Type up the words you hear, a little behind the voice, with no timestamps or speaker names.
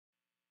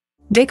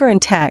Vigorun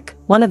Tech,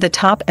 one of the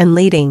top and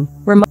leading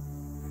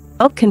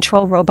remote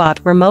control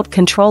remote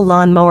control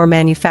lawn mower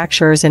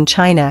manufacturers in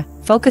China,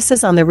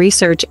 focuses on the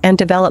research and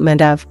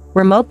development of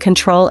remote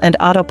control and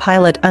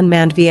autopilot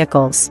unmanned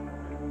vehicles.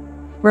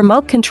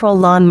 Remote control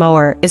lawn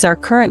mower is our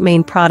current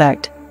main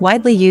product,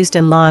 widely used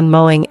in lawn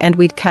mowing and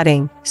weed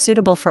cutting,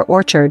 suitable for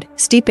orchard,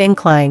 steep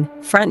incline,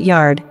 front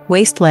yard,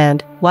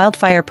 wasteland,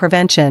 wildfire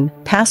prevention,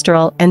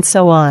 pastoral, and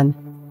so on.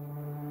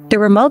 The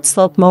remote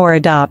slope mower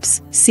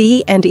adopts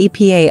CE and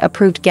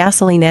EPA-approved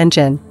gasoline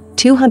engine,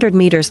 200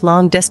 meters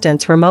long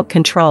distance remote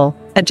control,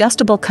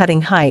 adjustable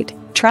cutting height,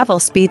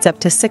 travel speeds up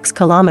to 6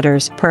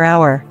 kilometers per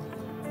hour.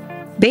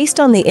 Based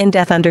on the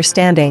in-depth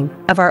understanding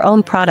of our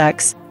own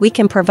products, we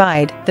can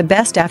provide the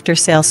best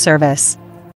after-sales service.